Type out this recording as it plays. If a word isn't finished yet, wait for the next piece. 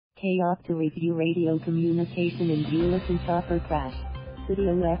CAAP to review radio communication in Bulacan chopper crash. City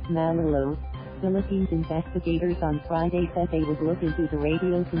of MALOLOS, Philippines investigators on Friday said they would look into the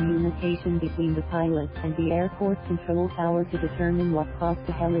radio communication between the pilot and the airport control tower to determine what caused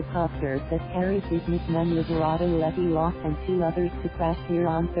the helicopter that carried businessman Liberato, Levy, Laus and 2 others to crash here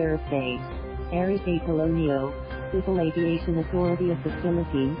on Thursday. Apolonio, Civil Aviation Authority of the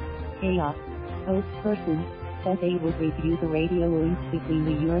Philippines, CAAP, spokesperson, said they would review the radio links between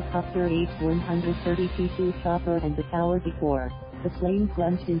the Eurocopter H130 T2 chopper and the tower before the plane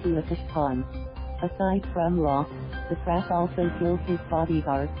plunged into a fishpond. Aside from Laus, the crash also killed his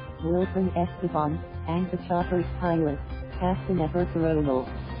bodyguard, Wilfran Esteban, and the chopper's pilot, Capt Coronel.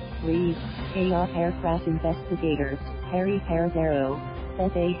 CAAP air crash investigator, Paradero,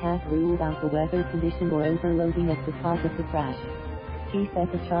 said they had ruled out the weather condition or overloading as the cause of the crash. He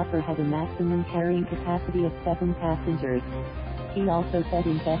said the chopper had a maximum carrying capacity of 7 passengers. He also said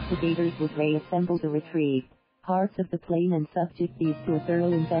investigators would reassemble the retrieved parts of the plane and subject these to a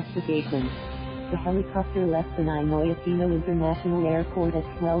thorough investigation. The helicopter left the Ninoy Aquino International Airport at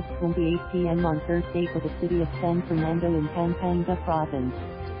 12:28 p.m. on Thursday for the City of San Fernando in Pampanga province.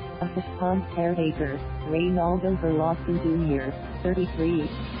 A fishpond caretaker, Reynaldo Borlobgan Jr, 33,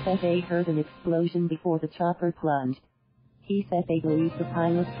 said they heard an explosion before the chopper plunged. He said they believe the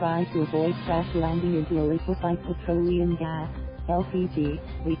pilot tried to avoid crash landing into a liquefied petroleum gas, LPG,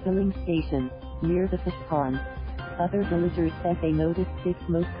 refilling station, near the fishpond. Other villagers said they noticed thick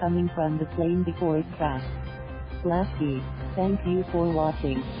smoke coming from the plane before it crashed. Thank you for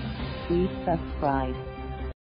watching. Please subscribe.